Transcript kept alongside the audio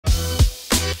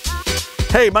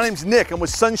Hey, my name's Nick. I'm with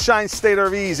Sunshine State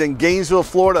RVs in Gainesville,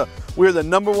 Florida. We're the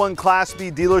 #1 Class B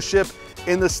dealership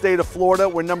in the state of Florida.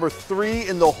 We're #3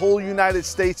 in the whole United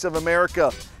States of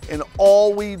America. And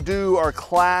all we do are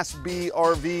Class B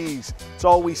RVs. That's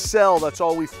all we sell, that's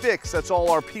all we fix, that's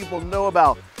all our people know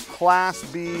about. Class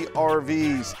B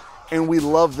RVs, and we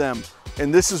love them.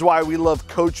 And this is why we love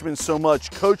Coachmen so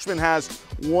much. Coachmen has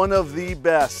one of the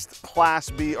best Class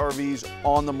B RVs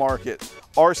on the market.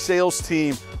 Our sales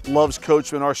team loves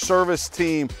Coachmen. Our service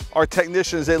team, our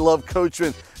technicians, they love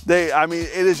Coachmen. I mean,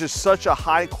 it is just such a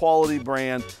high quality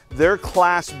brand. Their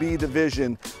Class B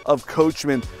division of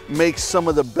Coachmen makes some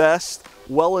of the best,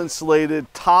 well-insulated,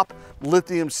 top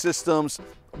lithium systems,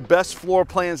 best floor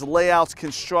plans, layouts,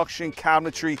 construction,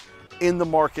 cabinetry in the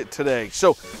market today.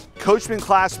 So Coachmen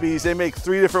Class Bs, they make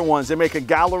 3 different ones. They make a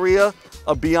Galleria,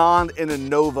 a Beyond, and a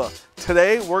Nova.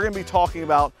 Today, we're gonna be talking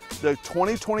about the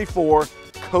 2024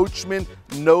 Coachmen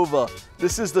Nova.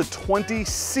 This is the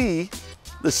 20C,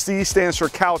 the C stands for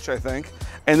couch, I think,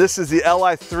 and this is the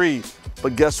Li3.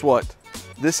 But guess what?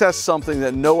 This has something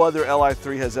that no other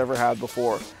Li3 has ever had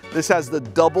before. This has the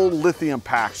double lithium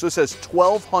pack. So this has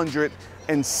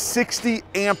 1,260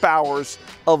 amp hours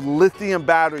of lithium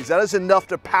batteries. That is enough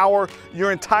to power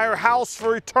your entire house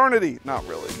for eternity. Not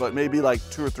really, but maybe like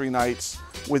 2 or 3 nights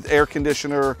with air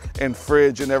conditioner and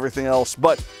fridge and everything else.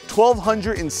 But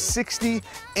 1,260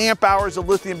 amp hours of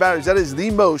lithium batteries. That is the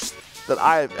most that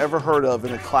I have ever heard of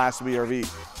in a Class B RV.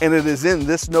 And it is in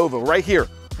this Nova right here,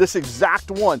 this exact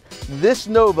one. This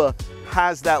Nova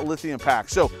has that lithium pack.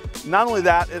 So not only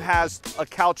that, it has a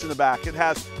couch in the back, it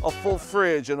has a full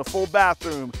fridge and a full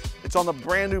bathroom. It's on the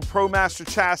brand new ProMaster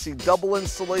chassis, double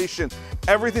insulation,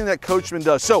 everything that Coachmen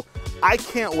does. So I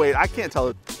can't wait, I can't tell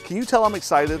it. Can you tell I'm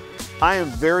excited? I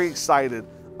am very excited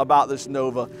about this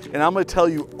Nova, and I'm gonna tell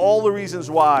you all the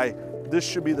reasons why this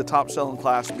should be the top selling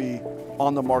Class B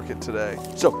on the market today.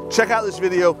 So check out this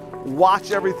video,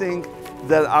 watch everything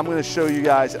that I'm gonna show you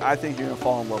guys, and I think you're gonna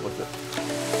fall in love with it.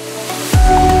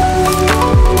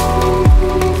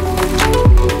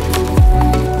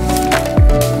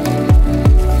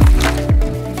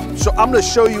 So I'm gonna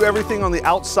show you everything on the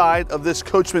outside of this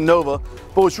Coachmen Nova,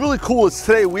 but what's really cool is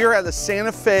today we are at the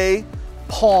Santa Fe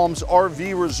Palms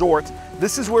RV Resort.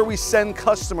 This is where we send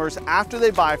customers after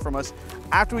they buy from us,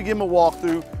 after we give them a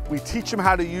walkthrough, we teach them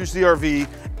how to use the RV.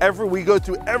 We go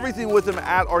through everything with them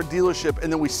at our dealership,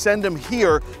 and then we send them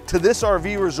here to this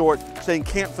RV resort so they can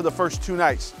camp for the first 2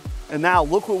 nights. And now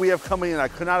look what we have coming in. I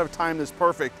could not have timed this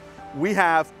perfect. We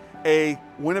have a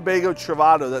Winnebago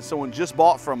Travato that someone just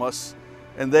bought from us,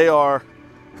 and they're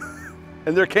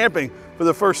camping for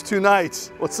the first 2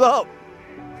 nights. What's up?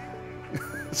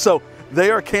 So they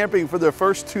are camping for their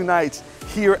first 2 nights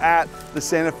here at the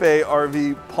Santa Fe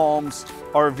Palms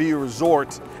RV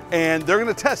Resort. And they're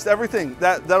gonna test everything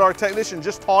that our technician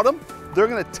just taught them. They're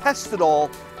gonna test it all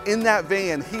in that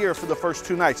van here for the first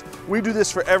 2 nights. We do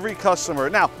this for every customer.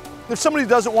 Now, if somebody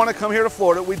doesn't wanna come here to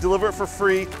Florida, we deliver it for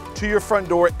free to your front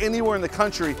door anywhere in the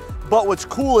country. But what's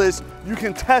cool is you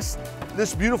can test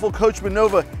this beautiful Coachmen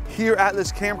Nova here at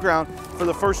this campground for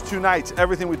the first 2 nights,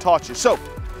 everything we taught you. So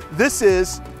this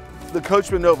is the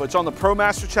Coachmen Nova. It's on the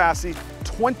ProMaster chassis,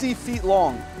 20 feet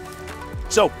long.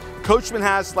 So Coachmen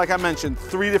has, like I mentioned,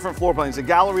 3 different floor plans. The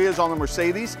Galleria is on the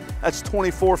Mercedes, that's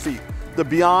 24 feet. The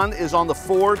Beyond is on the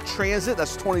Ford Transit,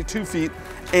 that's 22 feet.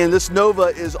 And this Nova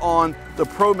is on the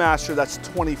ProMaster, that's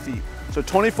 20 feet. So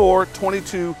 24,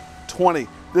 22, 20.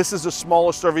 This is the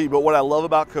smallest RV, but what I love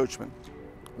about Coachmen,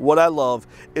 what I love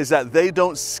is that they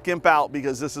don't skimp out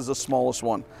because this is the smallest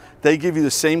one. They give you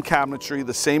the same cabinetry,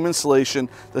 the same insulation,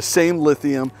 the same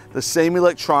lithium, the same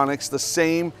electronics, the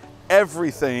same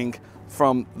everything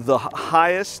from the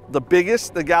highest, the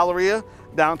biggest, the Galleria,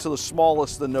 down to the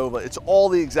smallest, the Nova. It's all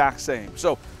the exact same.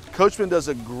 So Coachmen does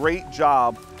a great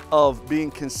job of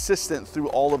being consistent through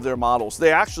all of their models.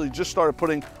 They actually just started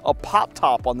putting a pop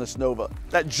top on this Nova.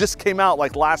 That just came out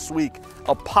like last week,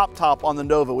 a pop top on the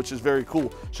Nova, which is very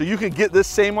cool. So you can get this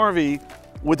same RV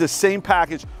with the same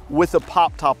package with a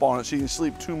pop top on it, so you can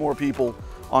sleep 2 more people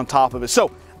on top of it.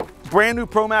 So brand new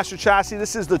ProMaster chassis.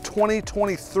 This is the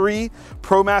 2023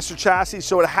 ProMaster chassis.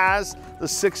 So it has the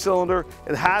 6-cylinder,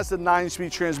 it has the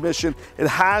 9-speed transmission, it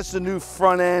has the new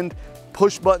front end,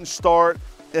 push button start,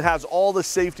 it has all the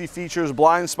safety features,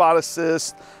 blind spot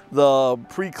assist, the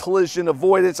pre-collision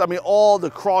avoidance, I mean all the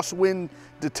crosswind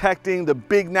detecting, the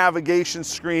big navigation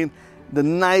screen, the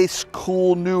nice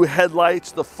cool new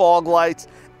headlights, the fog lights,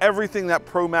 everything that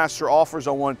ProMaster offers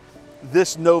on one,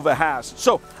 this Nova has.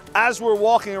 So as we're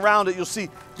walking around it, you'll see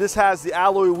this has the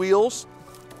alloy wheels.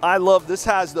 I love this,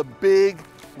 has the big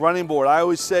running board. I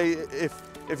always say if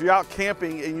if you're out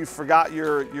camping and you forgot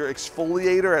your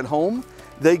exfoliator at home,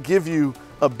 they give you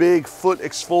a big foot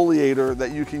exfoliator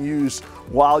that you can use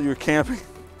while you're camping.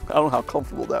 I don't know how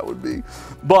comfortable that would be,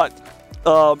 but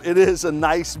it is a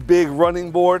nice big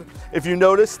running board. If you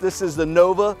notice, this is the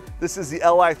Nova, this is the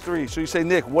Li3. So you say,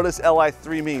 Nick, what does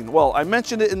Li3 mean? Well, I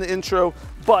mentioned it in the intro,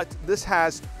 but this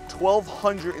has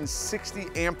 1,260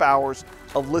 amp hours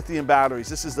of lithium batteries.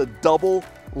 This is the double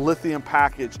lithium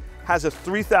package. Has a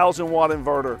 3,000 watt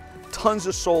inverter, tons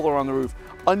of solar on the roof,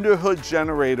 underhood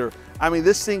generator. I mean,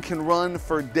 this thing can run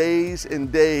for days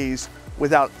and days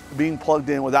without being plugged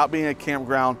in, without being at a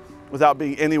campground, without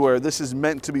being anywhere. This is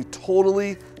meant to be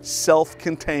totally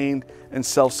self-contained and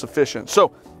self-sufficient.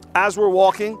 So as we're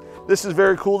walking, this is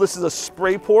very cool. This is a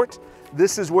spray port.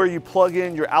 This is where you plug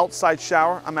in your outside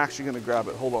shower. I'm actually gonna grab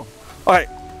it, hold on. All right,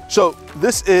 so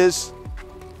this is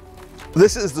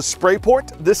the spray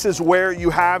port. This is where you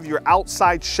have your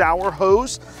outside shower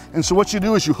hose. And so what you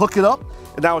do is you hook it up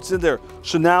and now it's in there.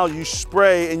 So now you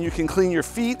spray and you can clean your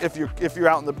feet if you're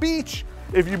out on the beach,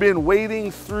 if you've been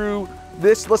wading through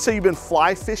this, let's say you've been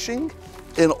fly fishing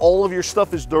and all of your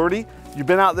stuff is dirty. You've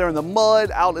been out there in the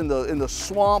mud, out in the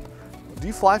swamp. Do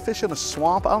you fly fish in a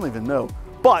swamp? I don't even know.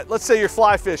 But let's say you're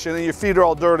fly fishing and your feet are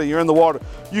all dirty, you're in the water.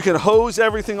 You can hose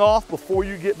everything off before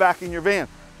you get back in your van.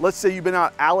 Let's say you've been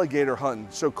out alligator hunting.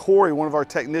 So Corey, one of our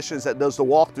technicians that does the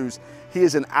walkthroughs, he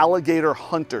is an alligator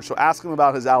hunter. So ask him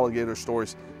about his alligator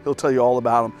stories. He'll tell you all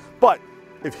about them. But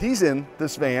if he's in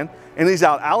this van and he's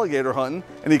out alligator hunting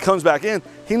and he comes back in,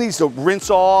 he needs to rinse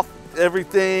off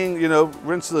everything, you know,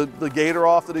 rinse the gator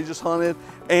off that he just hunted.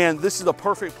 And this is the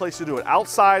perfect place to do it.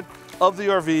 Outside of the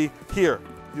RV here.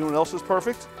 You know what else is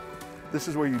perfect? This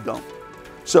is where you dump.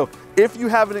 So if you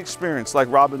have an experience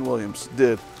like Robin Williams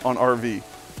did on RV,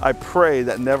 I pray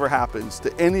that never happens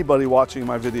to anybody watching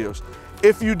my videos.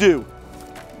 If you do,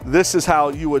 this is how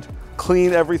you would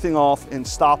clean everything off and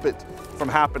stop it from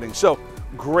happening. So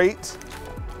great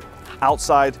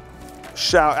outside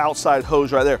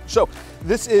hose right there. So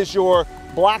this is your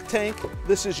black tank,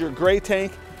 this is your gray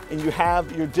tank, and you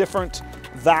have your different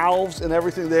valves and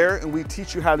everything there, and we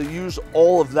teach you how to use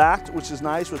all of that, which is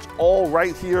nice. It's all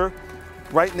right here,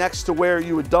 right next to where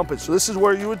you would dump it. So this is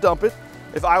where you would dump it.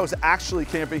 If I was actually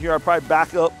camping here, I'd probably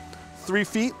back up 3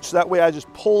 feet, so that way I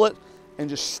just pull it and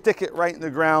just stick it right in the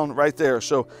ground right there.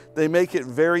 So they make it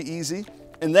very easy.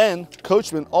 And then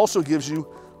Coachmen also gives you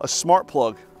a smart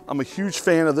plug. I'm a huge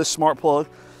fan of this smart plug.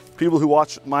 People who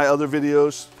watch my other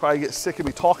videos probably get sick of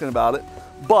me talking about it,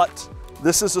 but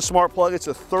this is a smart plug. It's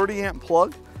a 30 amp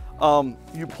plug.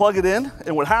 You plug it in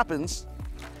and what happens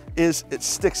is it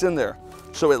sticks in there.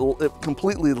 So it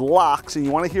completely locks, and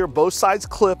you want to hear both sides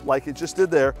clip like it just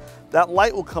did there. That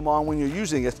light will come on when you're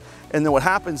using it. And then what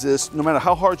happens is no matter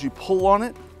how hard you pull on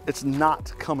it, it's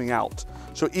not coming out.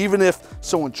 So even if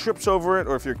someone trips over it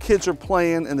or if your kids are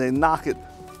playing and they knock it,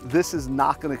 this is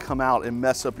not going to come out and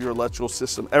mess up your electrical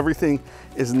system. Everything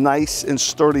is nice and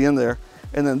sturdy in there.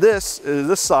 And then this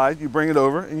side, you bring it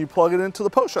over and you plug it into the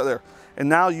post right there. And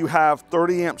now you have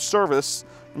 30 amp service,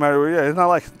 no matter where you're at. It's not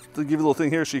like to give you a little thing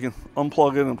here so you can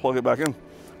unplug it and plug it back in.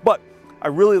 But I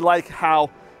really like how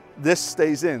this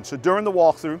stays in. So during the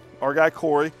walkthrough, our guy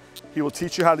Corey, he will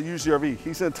teach you how to use the RV.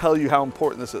 He's gonna tell you how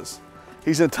important this is.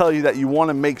 He's gonna tell you that you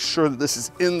wanna make sure that this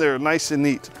is in there nice and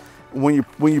neat. When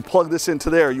you plug this into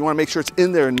there, you wanna make sure it's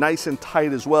in there nice and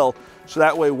tight as well. So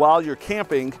that way while you're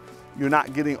camping, you're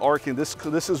not getting arcing.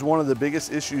 This is one of the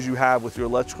biggest issues you have with your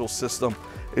electrical system,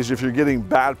 is if you're getting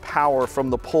bad power from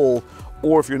the pole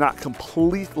or if you're not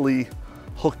completely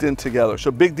hooked in together.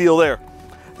 So big deal there.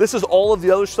 This is all of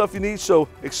the other stuff you need. So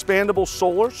expandable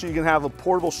solar, so you can have a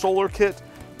portable solar kit.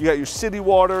 You got your city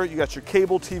water, you got your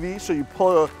cable TV. So you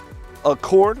pull a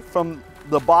cord from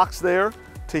the box there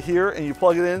to here and you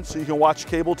plug it in so you can watch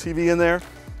cable TV in there.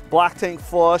 Black tank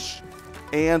flush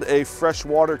and a fresh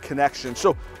water connection.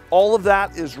 So all of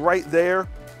that is right there,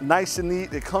 nice and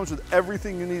neat. It comes with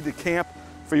everything you need to camp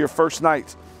for your first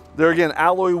night. There again,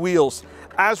 alloy wheels.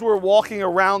 As we're walking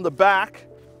around the back,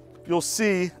 you'll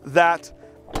see that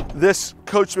this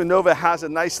Coachmen Nova has a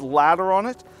nice ladder on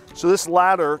it. So this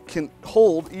ladder can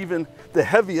hold even the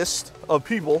heaviest of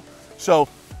people. So,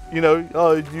 you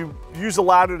know, you use the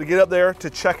ladder to get up there to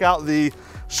check out the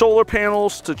solar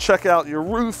panels, to check out your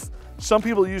roof. Some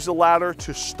people use the ladder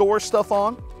to store stuff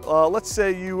on. Let's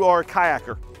say you are a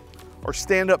kayaker or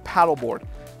stand-up paddleboard.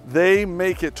 They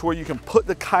make it to where you can put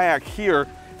the kayak here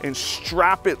and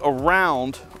strap it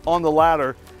around on the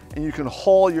ladder, and you can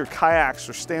haul your kayaks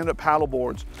or stand-up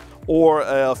paddleboards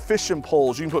or fishing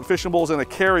poles. You can put fishing poles in a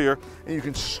carrier and you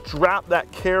can strap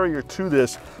that carrier to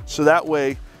this so that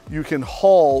way you can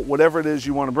haul whatever it is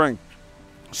you want to bring.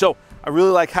 So I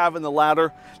really like having the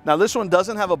ladder. Now this one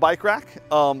doesn't have a bike rack.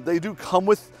 They do come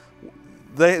with,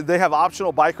 they have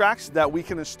optional bike racks that we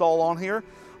can install on here.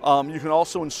 You can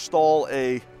also install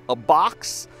a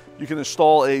box. You can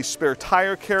install a spare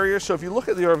tire carrier. So if you look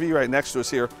at the RV right next to us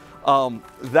here,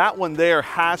 that one there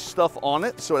has stuff on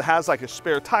it. So it has like a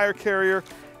spare tire carrier.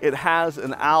 It has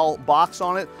an owl box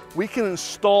on it. We can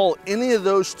install any of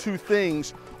those two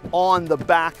things on the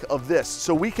back of this.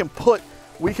 So we can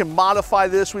modify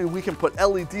this. We can put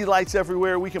LED lights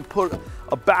everywhere. We can put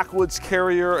a backwoods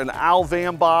carrier, an owl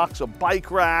van box, a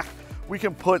bike rack. We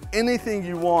can put anything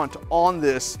you want on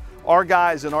this. Our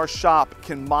guys in our shop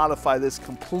can modify this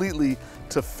completely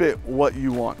to fit what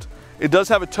you want. It does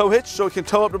have a tow hitch, so it can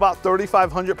tow up to about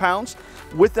 3,500 pounds.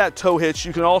 With that tow hitch,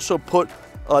 you can also put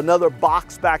another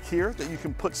box back here that you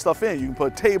can put stuff in. You can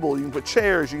put a table, you can put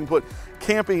chairs, you can put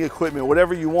camping equipment,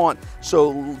 whatever you want.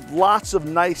 So lots of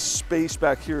nice space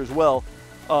back here as well.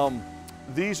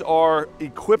 These are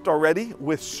equipped already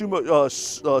with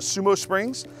sumo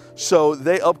springs. So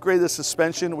they upgrade the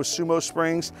suspension with sumo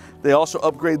springs. They also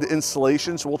upgrade the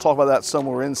insulation. So we'll talk about that some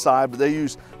when we're inside, but they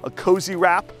use a cozy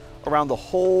wrap around the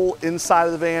whole inside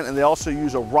of the van. And they also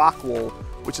use a rock wool,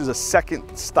 which is a second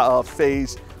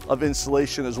phase of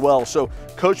insulation as well. So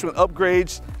Coachmen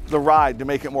upgrades the ride to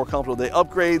make it more comfortable. They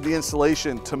upgrade the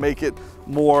insulation to make it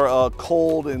more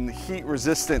cold and heat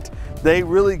resistant. They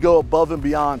really go above and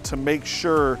beyond to make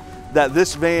sure that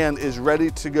this van is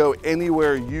ready to go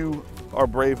anywhere you are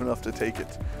brave enough to take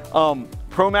it.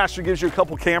 ProMaster gives you a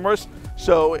couple cameras.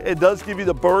 So it does give you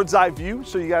the bird's eye view.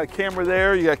 So you got a camera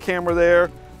there, you got a camera there.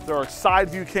 There are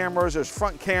side view cameras, there's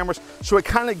front cameras. So it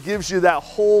kind of gives you that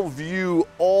whole view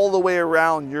all the way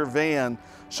around your van.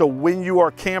 So when you are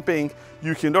camping,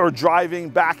 you can, or driving,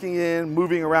 backing in,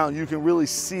 moving around, you can really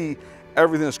see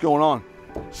everything that's going on.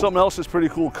 Something else that's pretty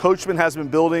cool, Coachmen has been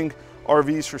building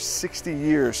RVs for 60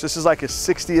 years. This is like a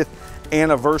 60th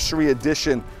anniversary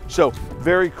edition. So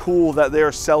very cool that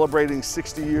they're celebrating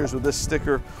 60 years with this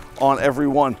sticker on every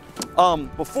one.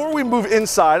 Before we move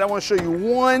inside, I want to show you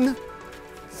one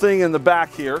thing in the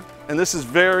back here, and this is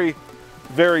very,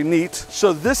 very neat.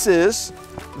 So this is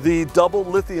the double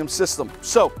lithium system.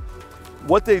 So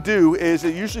what they do is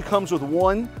it usually comes with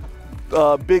one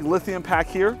big lithium pack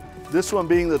here. This one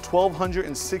being the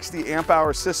 1260 amp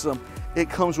hour system, it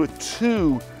comes with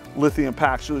two lithium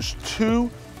packs. So there's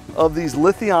two of these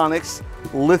Lithionics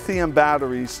lithium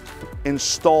batteries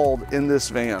installed in this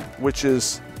van, which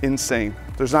is insane.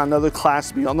 There's not another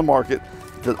Class B on the market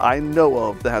that I know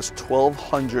of that has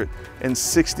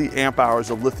 1260 amp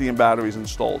hours of lithium batteries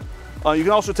installed. You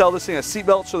can also tell this thing has seat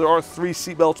belts, so there are 3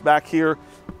 seat belts back here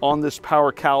on this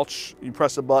power couch. You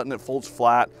press a button, it folds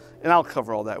flat, and I'll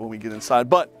cover all that when we get inside.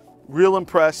 But real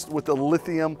impressed with the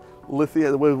with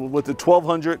the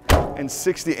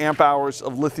 1260 amp hours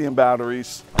of lithium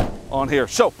batteries on here.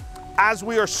 So as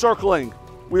we are circling,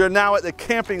 we are now at the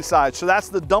camping side. So that's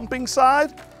the dumping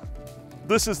side.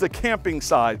 This is the camping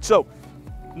side. So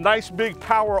nice big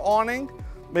power awning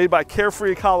made by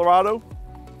Carefree Colorado.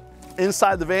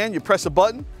 Inside the van, you press a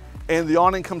button and the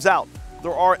awning comes out.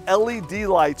 There are LED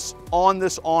lights on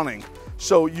this awning.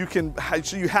 So you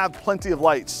have plenty of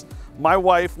lights. My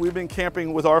wife, we've been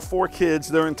camping with our 4 kids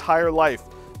their entire life.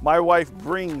 My wife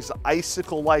brings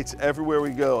icicle lights everywhere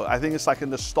we go. I think it's like a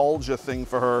nostalgia thing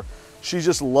for her. She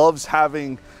just loves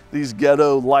having these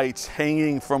ghetto lights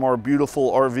hanging from our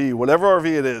beautiful RV, whatever RV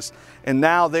it is. And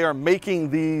now they are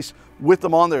making these with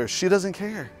them on there. She doesn't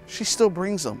care. She still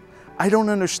brings them. I don't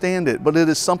understand it, but it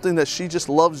is something that she just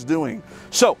loves doing.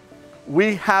 So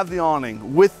we have the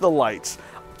awning with the lights.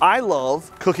 I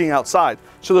love cooking outside.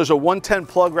 So there's a 110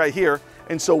 plug right here.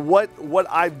 And so what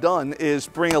I've done is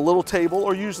bring a little table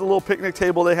or use the little picnic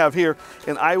table they have here,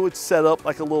 and I would set up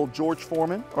like a little George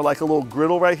Foreman or like a little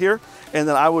griddle right here, and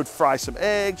then I would fry some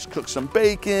eggs, cook some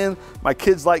bacon. My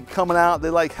kids like coming out, they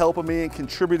like helping me and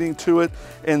contributing to it.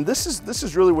 And this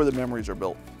is really where the memories are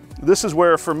built. This is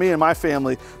where, for me and my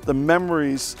family, the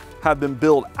memories have been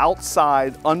built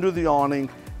outside under the awning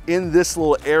in this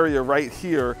little area right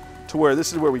here, to where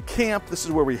this is where we camp, this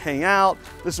is where we hang out,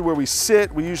 this is where we sit.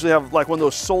 We usually have like one of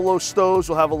those solo stoves,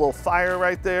 we'll have a little fire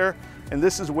right there, and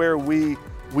this is where we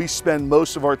spend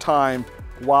most of our time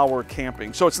while we're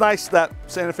camping. So it's nice that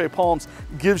Santa Fe Palms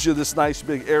gives you this nice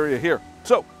big area here.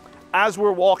 So as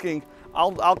we're walking,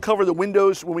 I'll cover the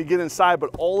windows when we get inside,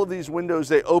 but all of these windows,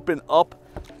 they open up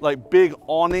like big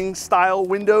awning style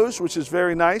windows, which is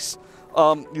very nice.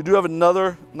 You do have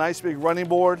another nice big running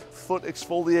board, foot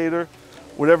exfoliator,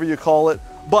 whatever you call it.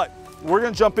 But we're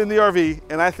gonna jump in the RV,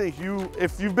 and I think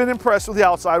if you've been impressed with the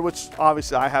outside, which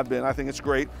obviously I have been, I think it's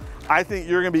great. I think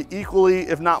you're gonna be equally,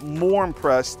 if not more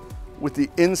impressed with the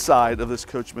inside of this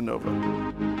Coachmen Nova.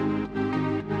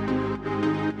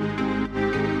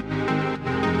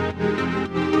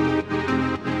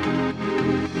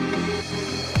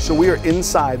 So we are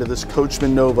inside of this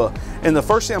Coachmen Nova, and the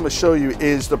first thing I'm going to show you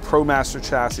is the ProMaster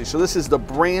chassis. So this is the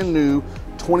brand new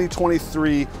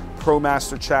 2023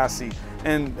 ProMaster chassis,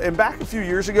 and back a few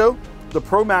years ago, the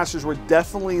ProMasters were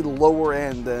definitely lower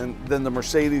end than the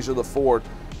Mercedes or the Ford.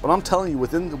 But I'm telling you,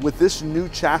 with this new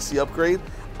chassis upgrade,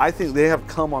 I think they have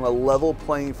come on a level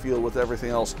playing field with everything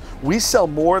else. We sell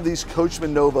more of these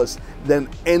Coachmen Novas than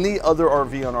any other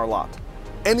RV on our lot.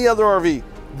 Any other RV.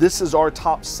 This is our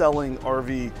top selling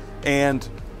RV, and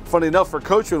funny enough, for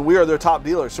Coachmen, we are their top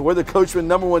dealer. So we're the Coachmen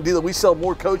 #1 dealer. We sell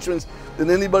more Coachmens than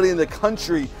anybody in the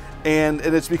country, and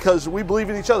it's because we believe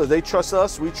in each other. They trust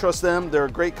us, we trust them. They're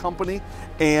a great company,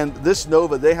 and this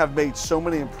Nova, they have made so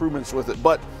many improvements with it.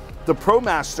 But the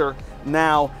ProMaster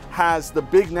now has the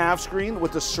big nav screen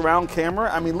with the surround camera.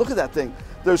 I mean, look at that thing.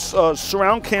 There's a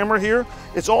surround camera here.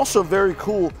 It's also very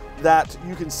cool that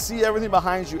you can see everything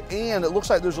behind you, and it looks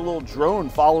like there's a little drone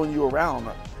following you around.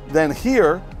 Then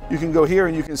here, you can go here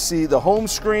and you can see the home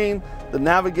screen, the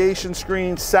navigation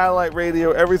screen, satellite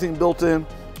radio, everything built in.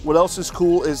 What else is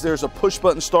cool is there's a push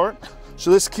button start. So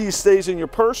this key stays in your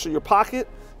purse or your pocket.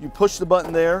 You push the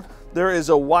button there. There is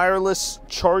a wireless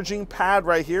charging pad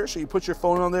right here. So you put your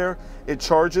phone on there, it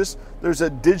charges. There's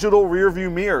a digital rear view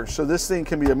mirror. So this thing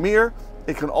can be a mirror.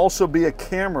 It can also be a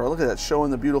camera. Look at that, showing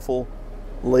the beautiful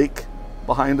lake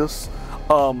behind us.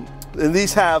 And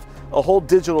these have a whole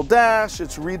digital dash.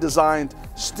 It's redesigned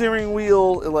steering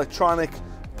wheel, electronic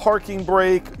parking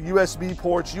brake, USB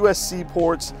ports, USB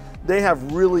ports. They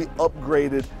have really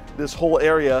upgraded this whole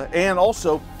area. And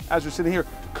also, as we're sitting here,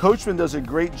 Coachmen does a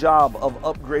great job of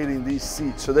upgrading these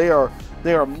seats. So they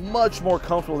are much more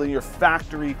comfortable than your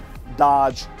factory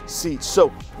Dodge seats.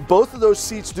 So both of those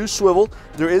seats do swivel.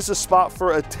 There is a spot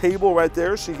for a table right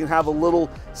there, so you can have a little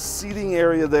seating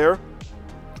area there.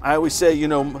 I always say, you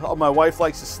know, my wife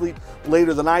likes to sleep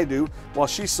later than I do. While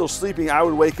she's still sleeping, I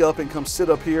would wake up and come sit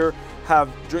up here,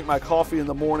 drink my coffee in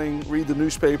the morning, read the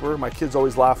newspaper. My kids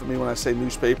always laugh at me when I say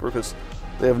newspaper because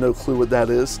they have no clue what that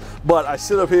is. But I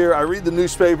sit up here, I read the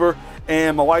newspaper,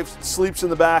 and my wife sleeps in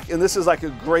the back, and this is like a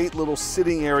great little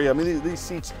sitting area. I mean, these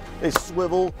seats, they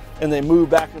swivel and they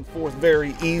move back and forth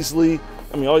very easily.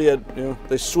 I mean,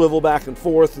 they swivel back and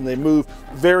forth and they move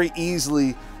very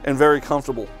easily and very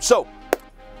comfortable. So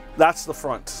that's the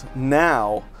front.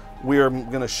 Now we are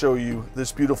going to show you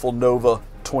this beautiful Nova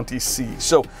 20C.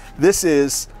 So this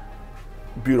is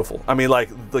beautiful. I mean, like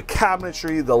the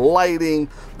cabinetry, the lighting,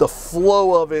 the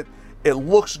flow of it. It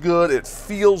looks good. It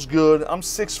feels good. I'm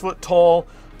 6 foot tall,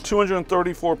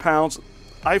 234 pounds.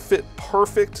 I fit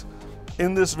perfect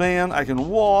in this van. I can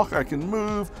walk, I can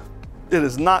move. It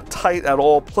is not tight at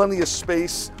all. Plenty of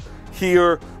space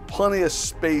here, plenty of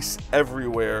space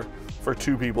everywhere for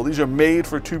 2 people. These are made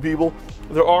for 2 people.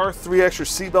 There are 3 extra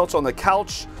seat belts on the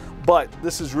couch, but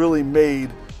this is really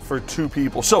made for 2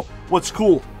 people. So what's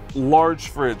cool, large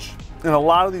fridge. In a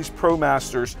lot of these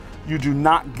ProMasters, you do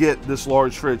not get this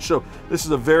large fridge. So this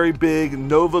is a very big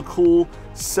Nova Cool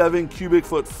 7 cubic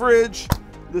foot fridge.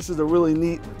 This is a really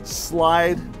neat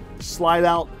slide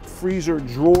out freezer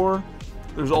drawer.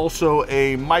 There's also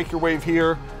a microwave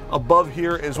here. Above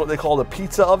here is what they call the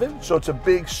pizza oven. So it's a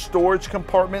big storage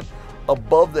compartment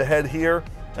above the head here.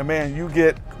 And man, you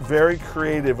get very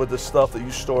creative with the stuff that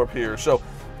you store up here. So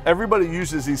everybody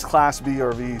uses these Class B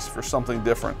RVs for something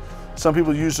different. Some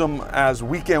people use them as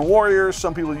weekend warriors.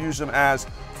 Some people use them as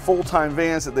full-time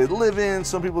vans that they live in.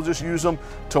 Some people just use them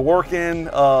to work in,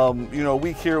 you know, a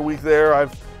week here, a week there.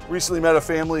 I've recently met a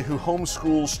family who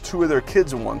homeschools 2 of their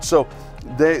kids in one. So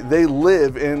they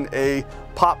live in a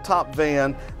pop-top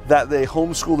van that they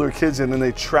homeschool their kids in, and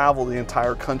they travel the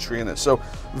entire country in it. So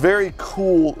very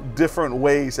cool, different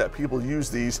ways that people use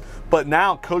these. But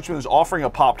now Coachmen is offering a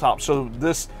pop-top. So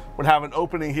this would have an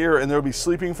opening here, and there'll be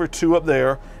sleeping for 2 up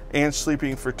there and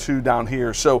sleeping for 2 down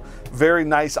here. So very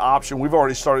nice option. We've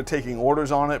already started taking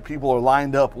orders on it. People are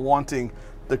lined up wanting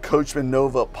the Coachmen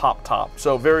Nova pop top.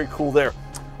 So very cool there.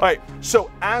 All right, so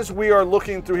as we are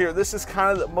looking through here, this is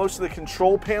kind of most of the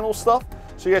control panel stuff.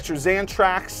 So you got your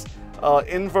Xantrax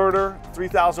inverter,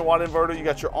 3,000 watt inverter. You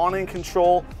got your awning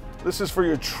control. This is for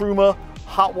your Truma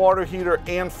hot water heater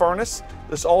and furnace.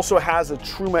 This also has a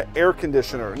Truma air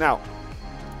conditioner. Now,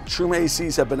 Truma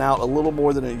ACs have been out a little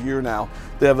more than a year now.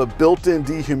 They have a built-in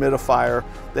dehumidifier.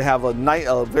 They have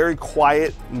a very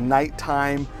quiet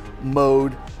nighttime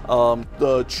mode.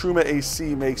 The Truma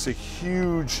AC makes a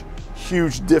huge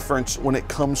difference when it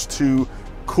comes to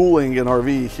cooling an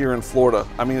RV here in Florida.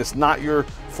 I mean,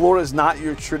 Florida is not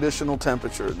your traditional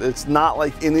temperature. It's not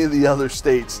like any of the other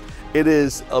states. It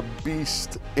is a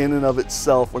beast in and of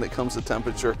itself when it comes to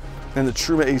temperature. And the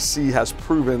Truma AC has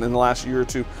proven in the last year or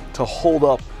two to hold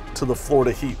up to the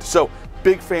Florida heat. So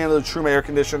big fan of the Truma air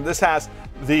conditioner. This has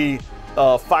the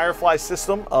Firefly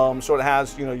system. So it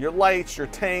has, you know, your lights, your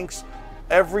tanks,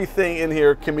 everything in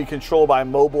here can be controlled by a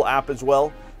mobile app as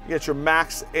well. You get your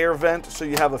max air vent, so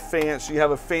you have a fan. So you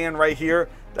have a fan right here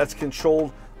that's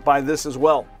controlled by this as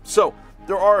well. So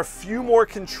there are a few more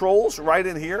controls right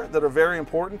in here that are very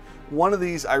important. One of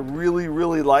these I really,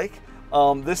 really like.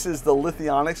 This is the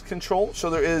Lithionics control. So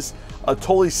there is a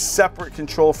totally separate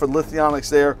control for Lithionics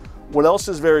there. What else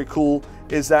is very cool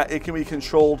is that it can be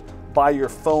controlled by your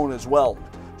phone as well.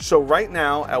 So right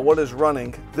now at what is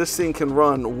running, this thing can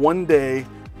run one day,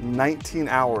 19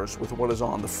 hours with what is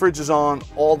on. The fridge is on,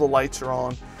 all the lights are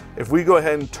on. If we go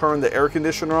ahead and turn the air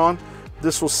conditioner on,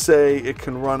 this will say it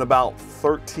can run about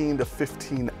 13 to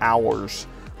 15 hours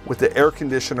with the air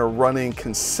conditioner running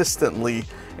consistently,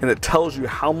 and it tells you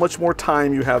how much more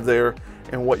time you have there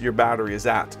and what your battery is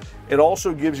at. It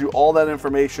also gives you all that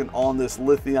information on this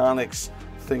Lithionics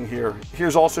thing here.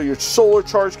 Here's also your solar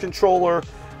charge controller,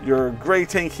 your gray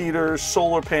tank heaters,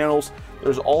 solar panels.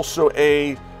 There's also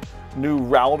a new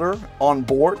router on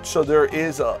board. So there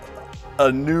is a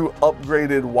new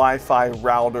upgraded Wi-Fi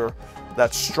router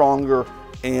that's stronger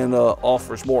and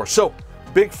offers more. So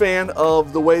big fan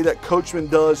of the way that Coachmen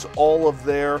does all of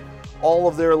their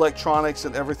electronics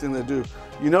and everything they do.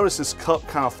 You notice this cup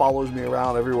kind of follows me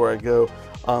around everywhere I go.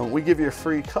 We give you a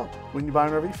free cup when you buy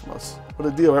an RV from us.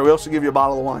 What a deal, right? We also give you a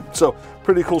bottle of wine. So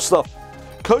pretty cool stuff.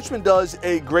 Coachmen does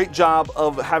a great job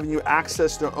of having you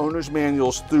access their owner's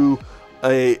manuals through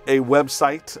a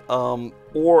website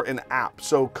or an app.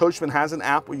 So Coachmen has an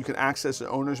app where you can access the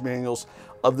owner's manuals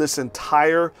of this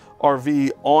entire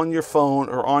RV on your phone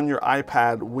or on your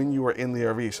iPad when you are in the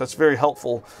RV. So that's very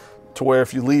helpful to where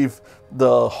if you leave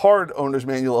the hard owner's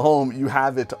manual at home, you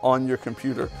have it on your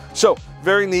computer. So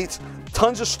very neat.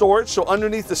 Tons of storage. So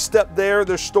underneath the step there,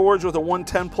 there's storage with a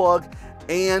 110 plug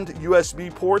and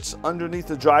USB ports underneath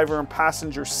the driver and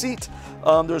passenger seat.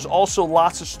 There's also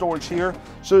lots of storage here.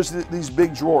 So there's these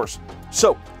big drawers.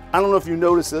 So I don't know if you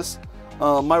noticed this.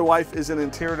 My wife is an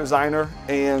interior designer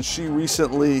and she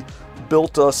recently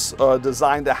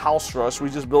designed a house for us. We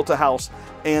just built a house,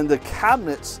 and the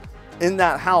cabinets in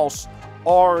that house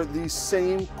are the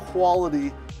same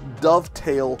quality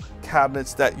dovetail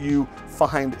cabinets that you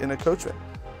find in a Coachmen.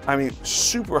 I mean,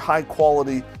 super high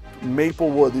quality maple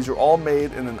wood. These are all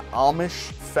made in an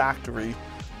Amish factory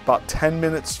about 10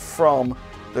 minutes from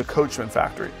the Coachmen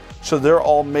factory. So they're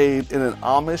all made in an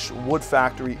Amish wood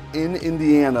factory in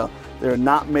Indiana. They're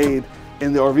not made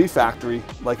in the RV factory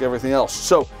like everything else.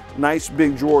 So nice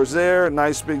big drawers there,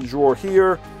 nice big drawer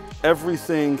here.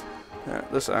 Everything,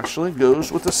 this actually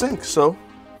goes with the sink. So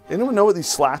anyone know what these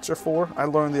slats are for? I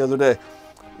learned the other day.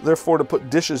 They're for to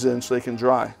put dishes in so they can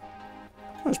dry.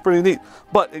 It's pretty neat,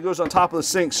 but it goes on top of the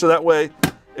sink, so that way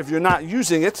if you're not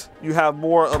using it, you have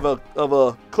more of a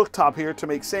cooktop here to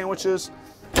make sandwiches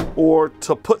or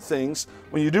to put things.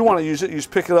 When you do want to use it, you just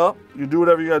pick it up, you do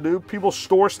whatever you gotta do. People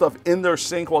store stuff in their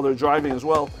sink while they're driving as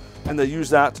well, and they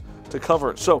use that to cover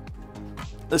it. So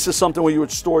this is something where you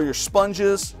would store your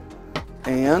sponges,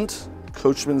 and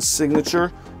Coachmen's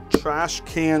signature trash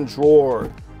can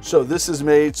drawer. So this is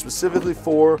made specifically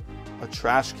for a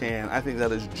trash can. I think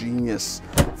that is genius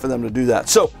for them to do that.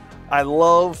 So I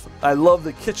love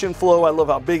the kitchen flow. I love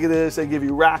how big it is. They give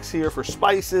you racks here for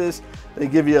spices. They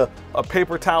give you a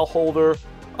paper towel holder.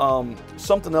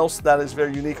 Something else that is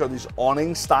very unique are these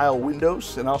awning style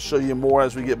windows, and I'll show you more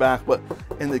as we get back. But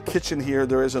in the kitchen here,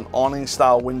 there is an awning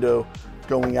style window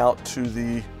going out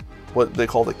to what they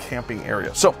call the camping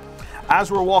area. So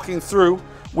as we're walking through,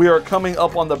 we are coming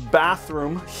up on the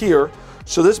bathroom here.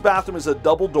 So this bathroom is a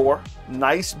double door,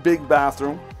 nice big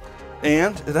bathroom,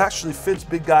 and it actually fits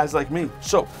big guys like me.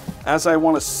 So as I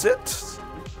want to sit,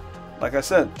 like I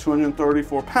said,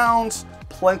 234 pounds,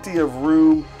 plenty of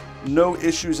room, no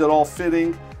issues at all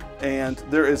fitting. And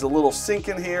there is a little sink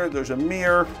in here. There's a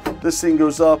mirror. This thing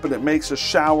goes up and it makes a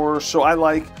shower. So I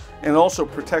like, and it also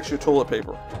protects your toilet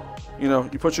paper. You know,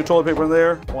 you put your toilet paper in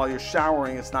there while you're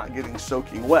showering, it's not getting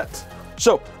soaking wet.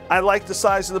 So I like the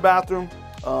size of the bathroom.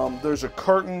 There's a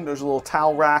curtain, there's a little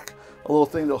towel rack, a little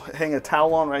thing to hang a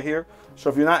towel on right here. So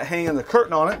if you're not hanging the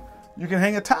curtain on it, you can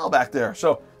hang a towel back there.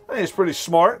 So I think it's pretty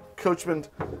smart. Coachmen,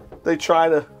 they try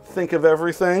to think of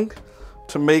everything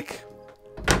to make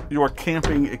your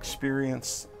camping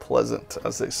experience pleasant,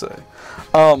 as they say.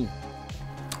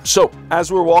 So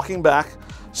as we're walking back,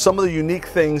 some of the unique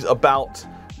things about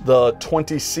the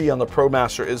 20C on the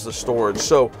ProMaster is the storage.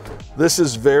 So this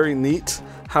is very neat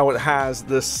how it has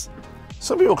this,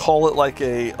 some people call it like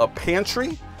a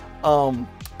pantry.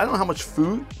 I don't know how much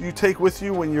food you take with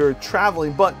you when you're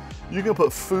traveling, but you can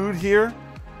put food here.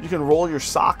 You can roll your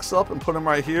socks up and put them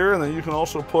right here. And then you can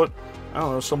also put, I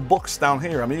don't know, some books down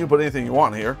here. I mean, you can put anything you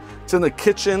want here. It's in the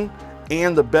kitchen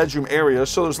and the bedroom area.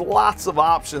 So there's lots of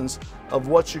options of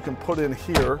what you can put in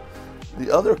here.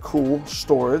 The other cool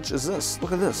storage is this.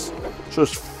 Look at this. So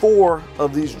there's 4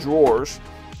 of these drawers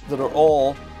that are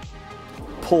all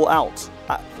pull out.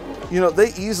 You know,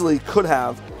 they easily could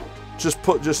have just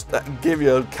give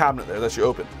you a cabinet there that you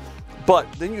open.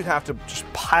 But then you'd have to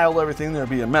just pile everything there and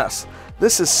be a mess.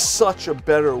 This is such a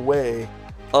better way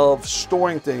of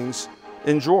storing things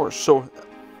in drawers. So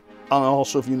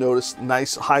also, if you notice,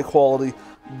 nice high quality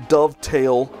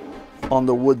dovetail on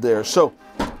the wood there. So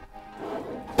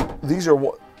these are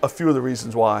a few of the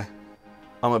reasons why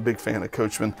I'm a big fan of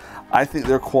Coachmen. I think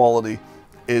their quality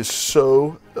is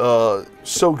so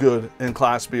good in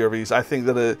Class B RVs. I think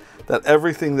that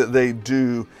everything that they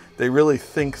do, they really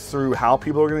think through how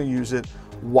people are going to use it,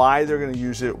 why they're going to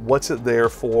use it, what's it there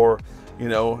for, you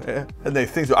know, and they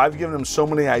think through. I've given them so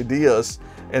many ideas,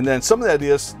 and then some of the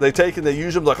ideas they take and they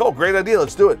use them like, oh, great idea,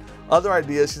 let's do it. Other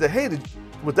ideas, you say, hey,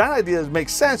 with that idea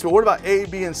makes sense, but what about A,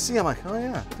 B, and C? I'm like, oh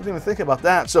yeah, didn't even think about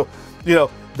that. So, you know,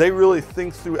 they really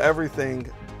think through everything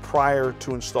prior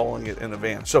to installing it in a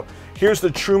van. So here's the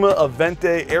Truma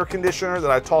Avente air conditioner that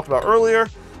I talked about earlier.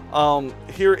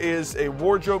 Here is a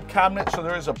wardrobe cabinet. So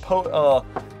there is a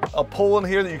pole in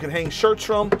here that you can hang shirts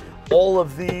from. All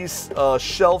of these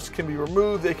shelves can be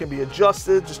removed. They can be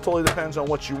adjusted. Just totally depends on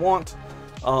what you want.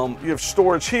 You have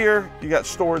storage here. You got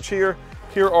storage here.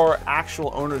 Here are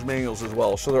actual owner's manuals as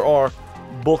well. So there are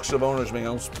books of owner's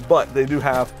manuals, but they do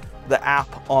have the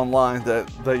app online that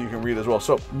you can read as well.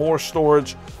 So more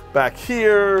storage back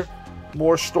here,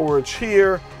 more storage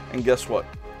here, and guess what?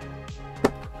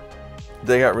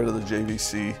 They got rid of the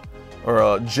JVC,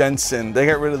 or Jensen. They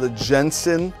got rid of the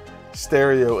Jensen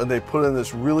stereo, and they put in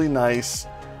this really nice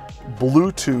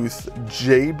Bluetooth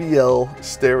JBL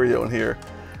stereo in here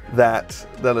that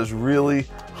is really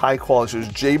high quality.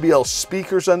 There's JBL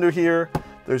speakers under here.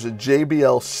 There's a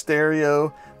JBL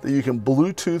stereo that you can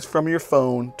Bluetooth from your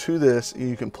phone to this, and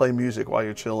you can play music while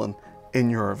you're chilling in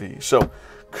your RV. So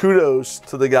kudos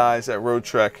to the guys at Road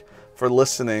Trek for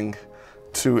listening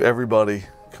to everybody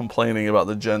complaining about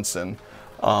the Jensen.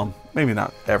 Maybe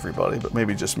not everybody, but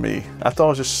maybe just me. I thought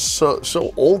it was just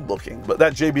so old looking, but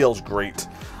that JBL is great.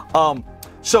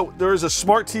 So there is a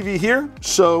smart TV here.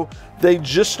 So they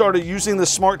just started using the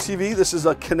smart TV. This is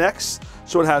a Connects.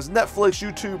 So it has Netflix,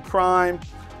 YouTube, Prime,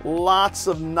 lots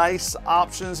of nice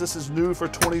options. This is new for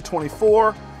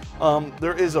 2024.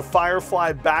 There is a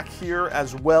Firefly back here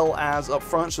as well as up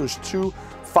front. So there's 2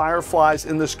 Fireflies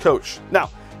in this coach. Now,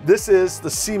 this is the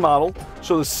C model.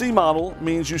 So the C model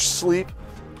means you sleep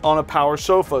on a power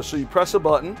sofa. So you press a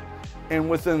button, and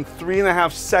within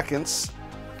 3.5 seconds,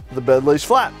 the bed lays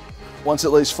flat. Once it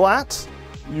lays flat,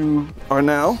 you are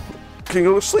now can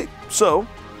go to sleep. So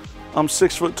I'm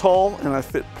 6 foot tall and I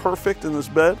fit perfect in this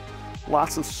bed.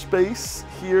 Lots of space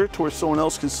here to where someone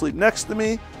else can sleep next to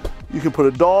me. You can put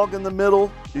a dog in the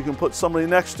middle. You can put somebody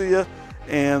next to you,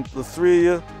 and the 3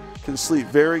 of you can sleep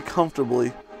very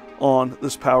comfortably on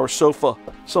this power sofa.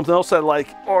 Something else I like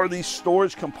are these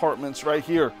storage compartments right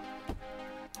here.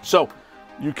 So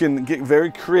you can get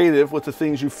very creative with the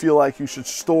things you feel like you should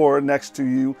store next to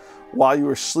you while you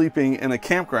are sleeping in a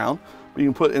campground. But you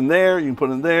can put in there, you can put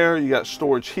in there, you got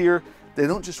storage here. They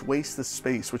don't just waste the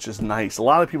space, which is nice. A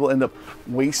lot of people end up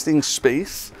wasting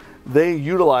space. They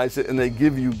utilize it and they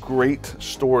give you great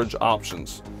storage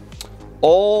options.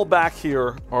 All back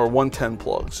here are 110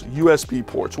 plugs, USB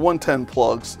ports, 110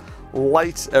 plugs,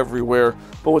 lights everywhere.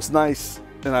 But what's nice,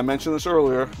 and I mentioned this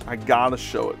earlier, I gotta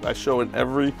show it. I show it in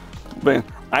every van.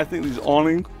 I think these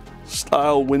awning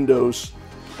style windows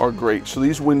are great. So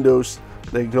these windows,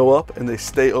 they go up and they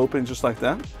stay open just like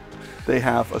that. They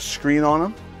have a screen on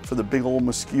them for the big old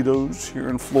mosquitoes here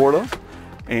in Florida.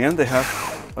 And they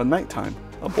have a nighttime,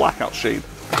 a blackout shade.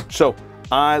 So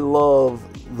I love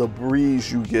the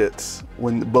breeze you get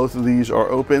when both of these are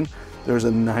open. There's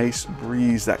a nice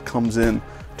breeze that comes in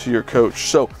to your coach.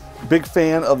 So big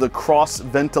fan of the cross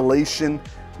ventilation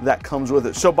that comes with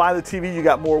it. So by the TV, you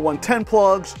got more 110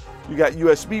 plugs, you got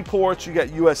USB ports, you got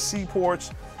USB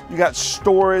ports, you got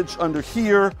storage under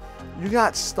here, you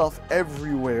got stuff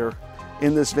everywhere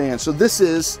in this van. So this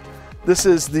is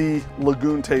the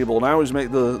Lagoon table, and I always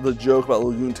make the joke about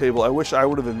Lagoon table. I wish I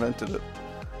would have invented it.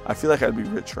 I feel like I'd be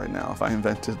rich right now if I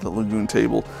invented the lagoon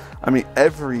table. I mean,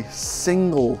 every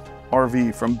single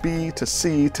RV from B to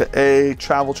C to A,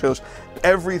 travel trailers,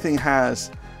 everything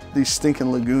has these stinking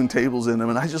lagoon tables in them,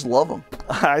 and I just love them.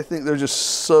 I think they're just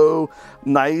so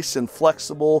nice and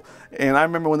flexible. And I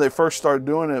remember when they first started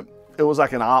doing it, it was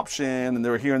like an option and they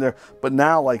were here and there, but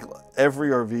now like every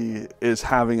RV is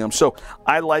having them. So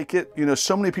I like it. You know,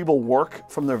 so many people work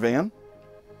from their van.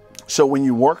 So when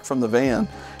you work from the van,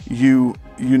 you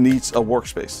need a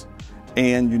workspace,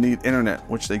 and you need internet,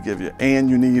 which they give you, and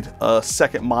you need a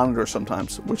second monitor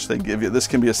sometimes, which they give you. This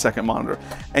can be a second monitor.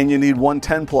 And you need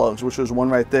 110 plugs, which there's one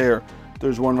right there.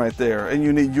 There's one right there. And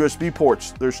you need USB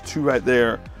ports. There's two right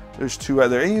there. There's two right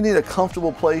there. And you need a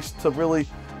comfortable place to really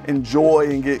enjoy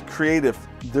and get creative.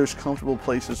 There's comfortable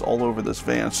places all over this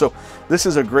van. So this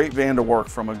is a great van to work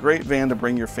from, a great van to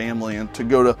bring your family in, to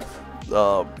go to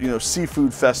you know,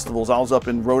 seafood festivals. I was up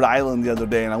in Rhode Island the other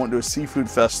day and I went to a seafood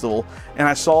festival and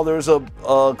I saw there's a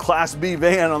Class B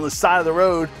van on the side of the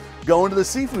road going to the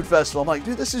seafood festival. I'm like,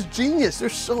 dude, this is genius.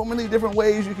 There's so many different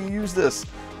ways you can use this.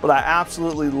 But I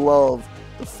absolutely love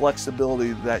the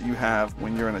flexibility that you have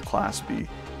when you're in a Class B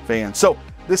van. So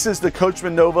this is the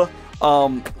Coachmen Nova.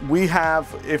 We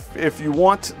have, if you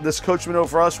want this Coachmen Nova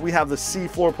for us, we have the C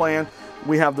floor plan.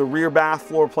 We have the rear bath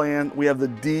floor plan. We have the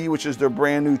D, which is their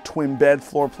brand new twin bed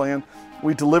floor plan.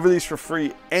 We deliver these for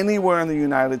free anywhere in the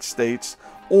United States,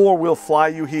 or we'll fly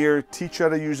you here, teach you how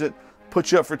to use it,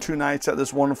 put you up for 2 nights at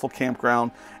this wonderful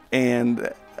campground,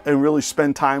 and really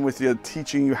spend time with you,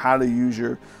 teaching you how to use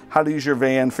your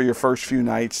van for your first few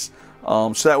nights.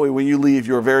 So that way when you leave,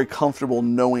 you're very comfortable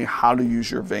knowing how to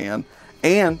use your van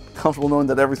and comfortable knowing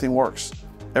that everything works.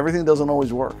 Everything doesn't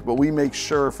always work, but we make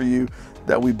sure for you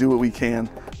that we do what we can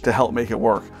to help make it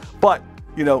work. But,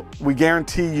 you know, we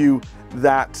guarantee you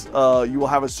that you will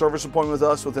have a service appointment with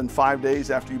us within 5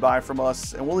 days after you buy from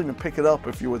us, and we'll even pick it up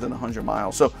if you're within 100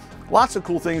 miles. So lots of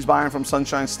cool things buying from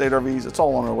Sunshine State RVs. It's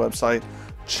all on our website.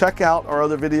 Check out our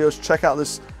other videos. Check out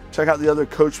the other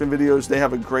Coachmen videos. They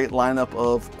have a great lineup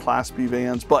of Class B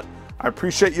vans. But I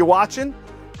appreciate you watching.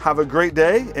 Have a great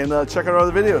day, and check out our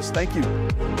other videos. Thank you.